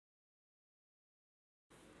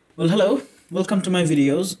Well, hello, welcome to my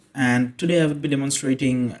videos, and today I will be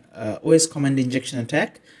demonstrating OS command injection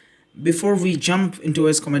attack. Before we jump into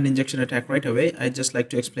OS command injection attack right away, I'd just like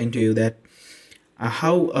to explain to you that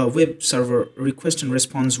how a web server request and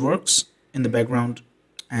response works in the background.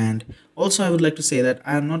 And also I would like to say that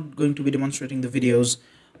I am not going to be demonstrating the videos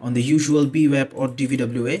on the usual BWAP or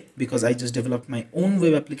DVWA because I just developed my own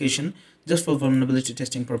web application just for vulnerability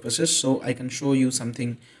testing purposes, so I can show you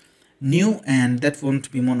something new and that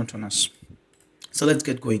won't be monotonous. So let's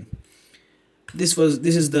get going. This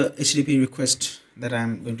is the HTTP request that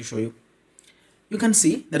I'm going to show you. You can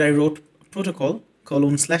see that I wrote protocol :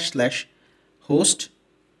 host :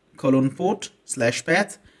 port /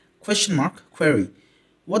 path ? query.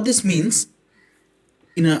 What this means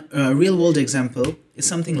in a real world example is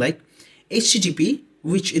something like HTTP,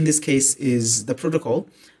 which in this case is the protocol,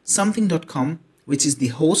 something.com, which is the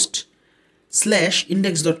host, /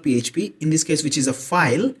 index.php, in this case, which is a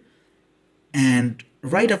file, and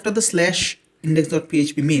right after the /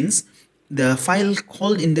 index.php means the file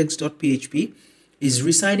called index.php is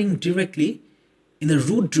residing directly in the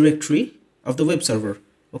root directory of the web server.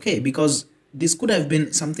 Okay, because this could have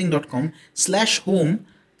been something.com /home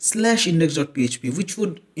 / index.php, which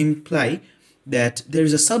would imply that there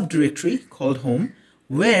is a subdirectory called home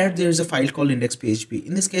where there is a file called index.php.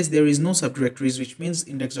 In this case, there is no subdirectories, which means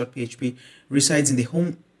index.php resides in the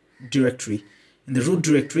home directory, in the root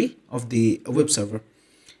directory of the web server.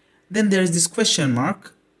 Then there is this question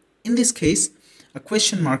mark. In this case, a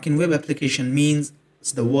question mark in web application means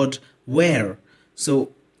the word where.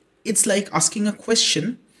 So it's like asking a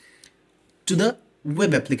question to the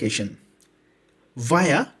web application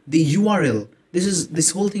via the URL.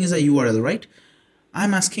 This whole thing is a URL, right?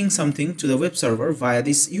 I'm asking something to the web server via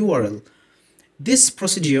this URL. This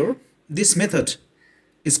procedure, this method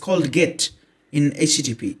is called GET in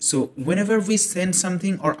HTTP. So whenever we send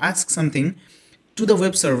something or ask something to the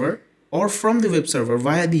web server or from the web server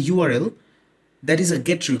via the URL, that is a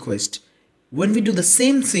GET request. When we do the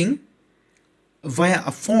same thing via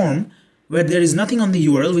a form where there is nothing on the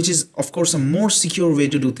URL, which is of course a more secure way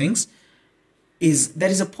to do things, that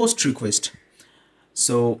is a POST request.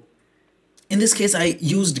 So in this case, I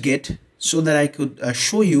used GET so that I could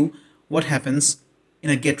show you what happens in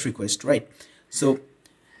a GET request, right? So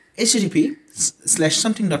HTTP /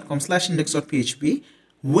 something.com / index.php,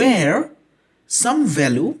 where some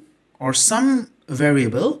value or some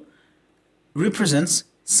variable represents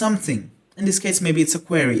something. In this case, maybe it's a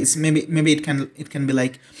query. Maybe it can be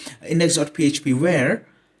like index.php where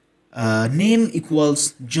name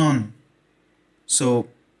equals John. So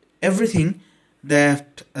everything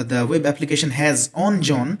that the web application has on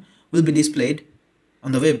John will be displayed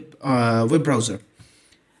on the web browser.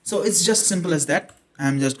 So it's just simple as that.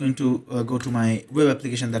 I'm just going to go to my web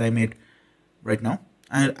application that I made right now,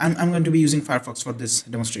 and I'm going to be using Firefox for this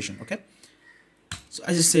demonstration. Okay, so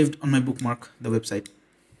I just saved on my bookmark the website.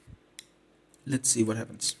 Let's see what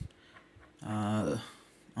happens.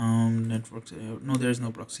 Networks. No, there is no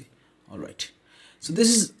proxy. All right. So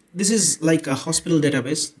this is like a hospital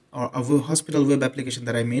database or a hospital web application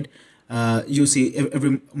that I made. You see,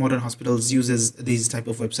 every modern hospitals uses these type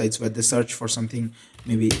of websites where they search for something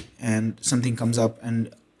maybe and something comes up,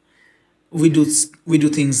 and we do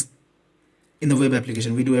things in the web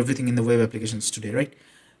application. We do everything in the web applications today, right?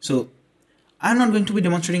 So I'm not going to be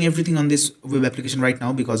demonstrating everything on this web application right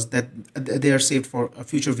now because they are saved for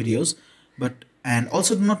future videos. And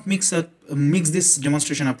also do not mix this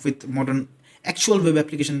demonstration up with modern actual web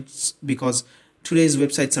applications because today's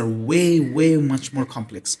websites are way much more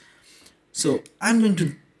complex. So I'm going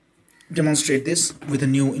to demonstrate this with a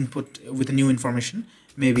new input, with a new information.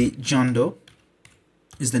 Maybe John Doe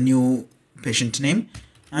is the new patient name.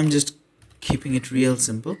 I'm just keeping it real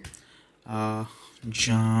simple.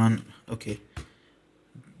 John, okay,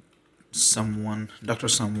 Dr.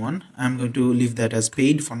 Someone. I'm going to leave that as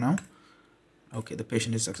paid for now. Okay, the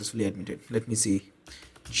patient is successfully admitted. Let me see.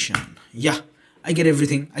 John. Yeah, I get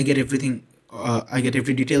everything. I get every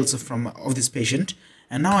details of this patient,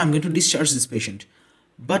 and now I'm going to discharge this patient.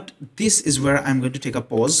 But this is where I'm going to take a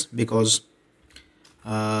pause because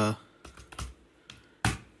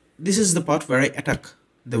this is the part where I attack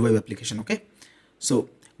the web application. Okay, so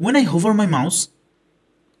when I hover my mouse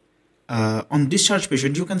on discharge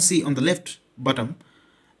patient, you can see on the left bottom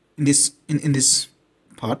in this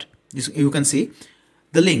part, you can see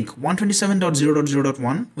the link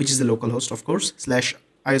 127.0.0.1, which is the localhost, of course,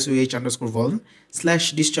 /ISOEH_vuln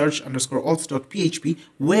 /discharge_auth.php,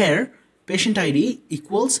 where patient ID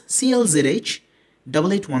equals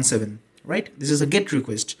CLZH8817, right? This is a GET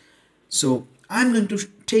request. So I'm going to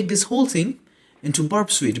take this whole thing into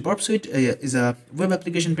Burp Suite. Burp Suite is a web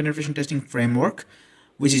application penetration testing framework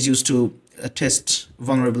which is used to test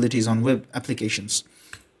vulnerabilities on web applications.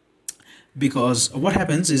 Because what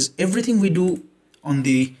happens is everything we do on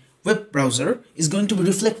the web browser is going to be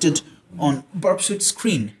reflected on Burp Suite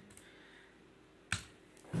screen.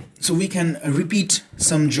 So we can repeat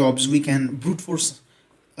some jobs, we can brute force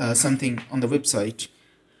something on the website.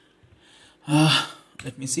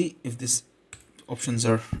 Let me see if these options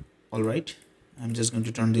are all right. I'm just going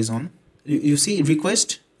to turn this on. You see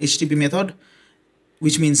request HTTP method,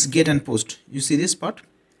 which means get and post. You see this part?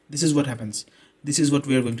 This is what happens. This is what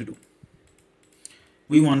we are going to do.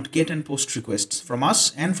 We want get and post requests from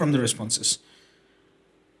us and from the responses.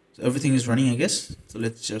 So everything is running, I guess. So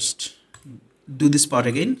let's just do this part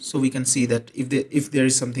again so we can see that if there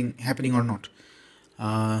is something happening or not.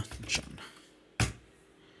 John.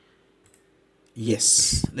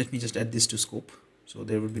 Yes, let me just add this to scope so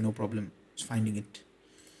there will be no problem finding it.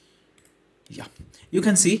 Yeah, you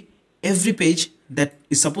can see every page that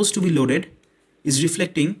is supposed to be loaded is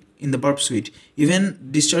reflecting in the Burp Suite, even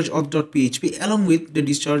discharge auth.php along with the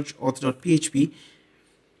discharge auth.php,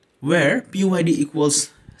 where PUID equals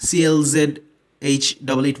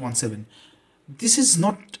CLZH8817. This is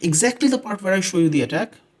not exactly the part where I show you the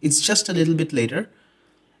attack. It's just a little bit later.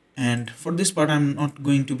 And for this part, I'm not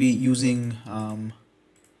going to be using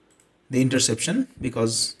the interception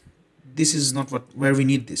because this is not where we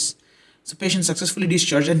need this. So patient successfully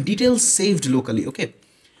discharged and details saved locally. Okay,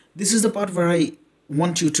 this is the part where I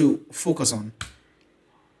want you to focus on.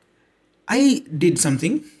 I did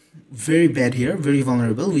something very bad here, very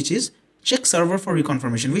vulnerable, which is check server for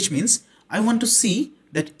reconfirmation, which means I want to see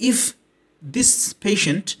that if this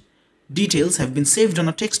patient details have been saved on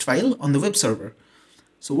a text file on the web server.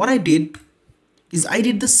 So what I did is I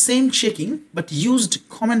did the same checking but used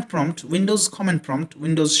command prompt, Windows command prompt,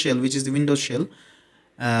 Windows shell, which is the Windows shell,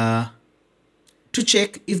 to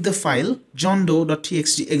check if the file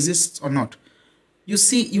johndoe.txt exists or not.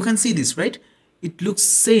 You can see this, right? It looks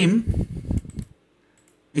same,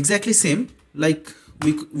 exactly same like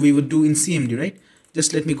we would do in CMD, right?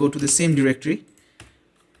 Just let me go to the same directory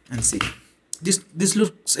and see. This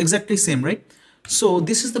looks exactly same, right? So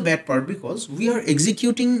this is the bad part because we are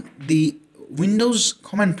executing the Windows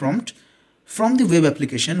command prompt from the web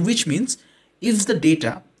application, which means if the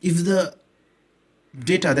data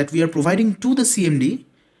that we are providing to the CMD,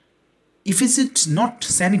 if it's not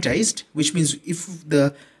sanitized, which means if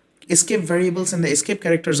the escape variables and the escape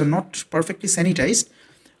characters are not perfectly sanitized,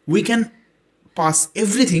 we can pass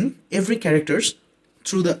every characters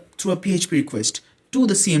through a PHP request to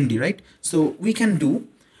the CMD, right? So we can do,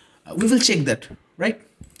 we will check that, right?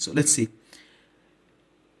 So let's see.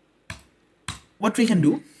 What we can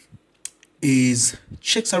do is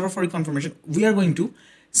check server for reconfirmation. We are going to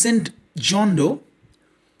send John Doe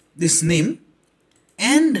this name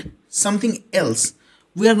and something else.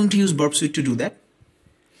 We are going to use Burp Suite to do that.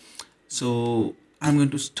 So I'm going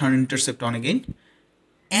to turn intercept on again,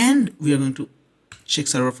 and we are going to check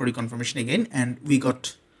server for reconfirmation again, and we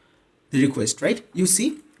got the request, right? You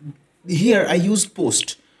see here I used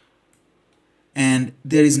post and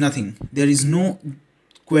there is nothing. There is no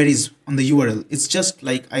queries on the URL. It's just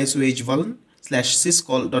like ISOEH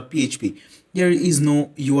vuln/syscall.php. There is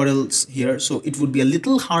no URLs here, so it would be a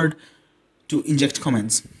little hard to inject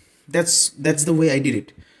comments. That's the way I did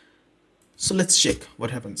it. So let's check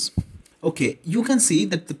what happens. Okay, you can see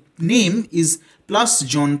that the name is plus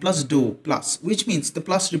John plus Doe plus, which means the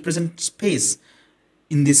plus represents space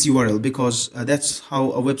in this URL because that's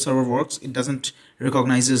how a web server works. It doesn't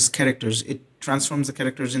recognize characters. It transforms the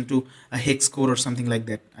characters into a hex code or something like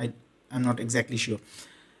that. I'm not exactly sure.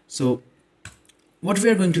 So what we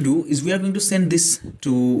are going to do is we are going to send this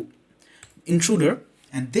to intruder,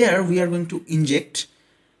 and there we are going to inject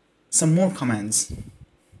some more commands.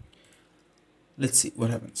 Let's see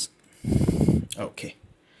what happens. Okay,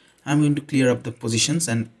 I'm going to clear up the positions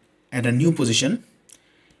and add a new position.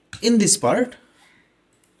 In this part,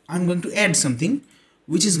 I'm going to add something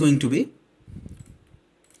which is going to be,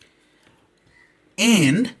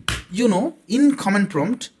 and you know, in command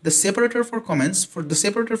prompt, the separator for comments, for the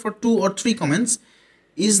separator for 2 or 3 comments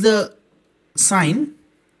is the sign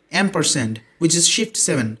ampersand, which is shift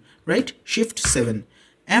 7, right? Shift 7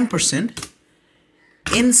 ampersand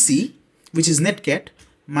NC, which is netcat,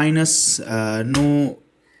 minus no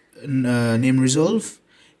name resolve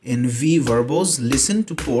NV verbose listen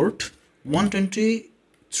to port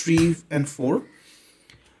 123 and 4,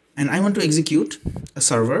 and I want to execute a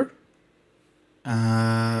server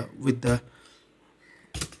with the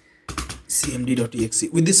cmd.exe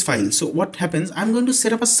with this file. So what happens, I'm going to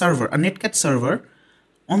set up a server, a netcat server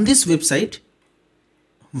on this website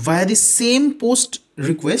via the same post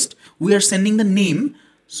request, we are sending the name,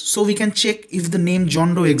 so we can check if the name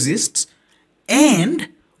John Doe exists, and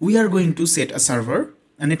we are going to set a server,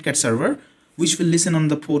 a netcat server, which will listen on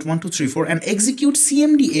the port 1234 and execute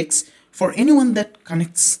CMDX for anyone that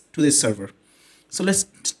connects to this server. So let's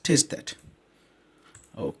test that.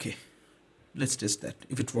 Okay, let's test that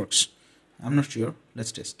if it works. I'm not sure.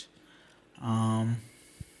 Let's test.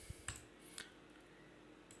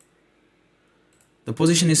 The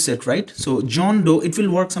position is set, right? So John Doe, it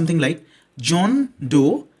will work something like John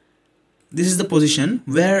Doe. This is the position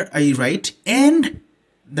where I write and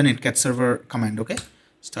the netcat server command. Okay,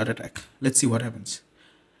 start attack. Let's see what happens.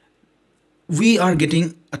 We are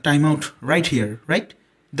getting a timeout right here, right?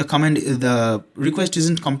 The command, the request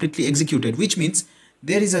isn't completely executed, which means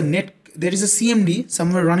there is a CMD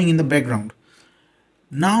somewhere running in the background.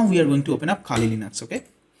 Now we are going to open up Kali Linux. Okay,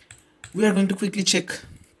 we are going to quickly check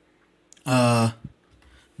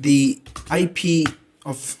the IP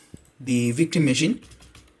of the victim machine,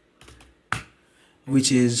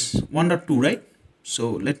 which is 1.2, right?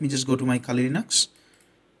 So let me just go to my Kali Linux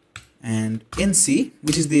and nc,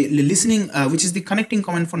 which is the listening, which is the connecting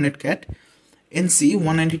command for netcat, nc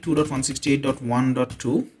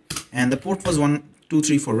 192.168.1.2, and the port was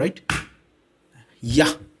 1234, right?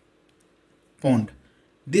 Yeah, pond.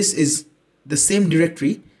 This is the same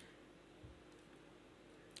directory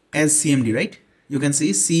as CMD, right? You can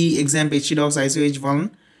see C examp htdocs ISOEH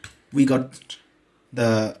vuln. We got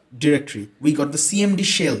the directory. We got the CMD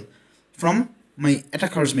shell from my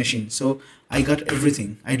attacker's machine. So I got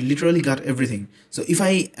everything. I literally got everything. So if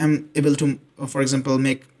I am able to, for example,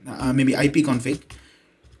 make maybe IP config,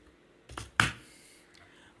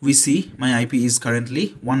 we see my IP is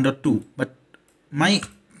currently 1.2, but my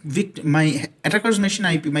attacker's machine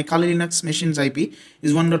IP, my Kali Linux machine's IP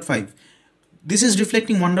is 1.5. This is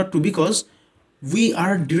reflecting 1.2 because we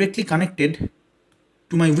are directly connected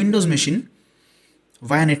to my Windows machine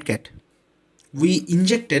via netcat. We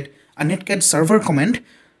injected a netcat server command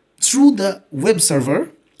through the web server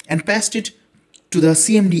and passed it to the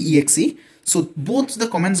CMD exe. So both the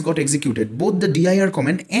commands got executed, both the dir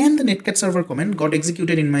command and the netcat server command got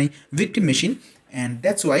executed in my victim machine, and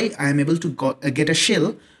that's why I am able to get a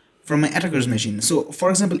shell from my attacker's machine. So for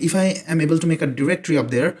example, if I am able to make a directory up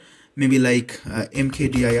there, maybe like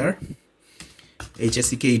mkdir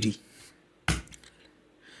hsekd,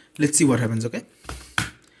 let's see what happens. Okay,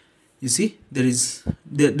 you see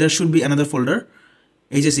there should be another folder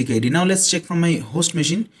hsekd. Now let's check from my host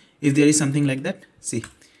machine if there is something like that. See,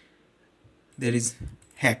 there is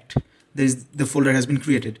hacked. The folder has been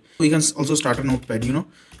created. We can also start a notepad, you know,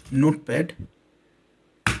 notepad.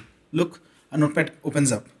 Look, a notepad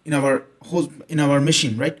opens up in our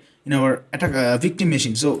machine, right? In our victim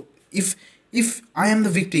machine. So if I am the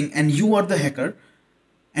victim and you are the hacker,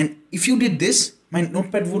 and if you did this, my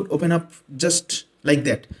notepad would open up just like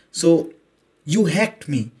that. So you hacked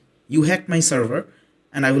me, you hacked my server,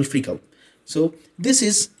 and I will freak out. So this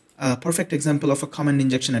is a perfect example of a command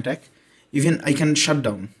injection attack. Even I can shut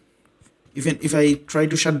down. Even if I try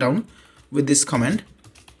to shut down with this command,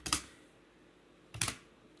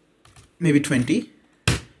 maybe 20,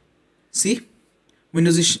 see,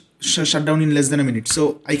 Windows is shut down in less than a minute.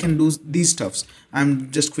 So I can do these stuffs. I'm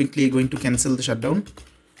just quickly going to cancel the shutdown.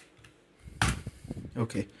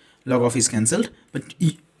 Okay, log off is cancelled. But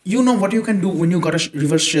you know what you can do when you got a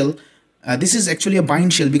reverse shell. This is actually a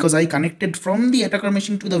bind shell because I connected from the attacker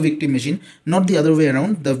machine to the victim machine, not the other way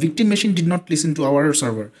around. The victim machine did not listen to our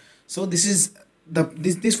server. So this is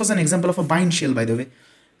this was an example of a bind shell, by the way.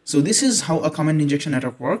 So this is how a command injection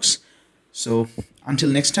attack works. So until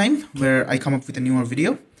next time, where I come up with a newer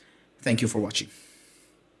video, thank you for watching.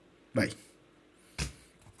 Bye.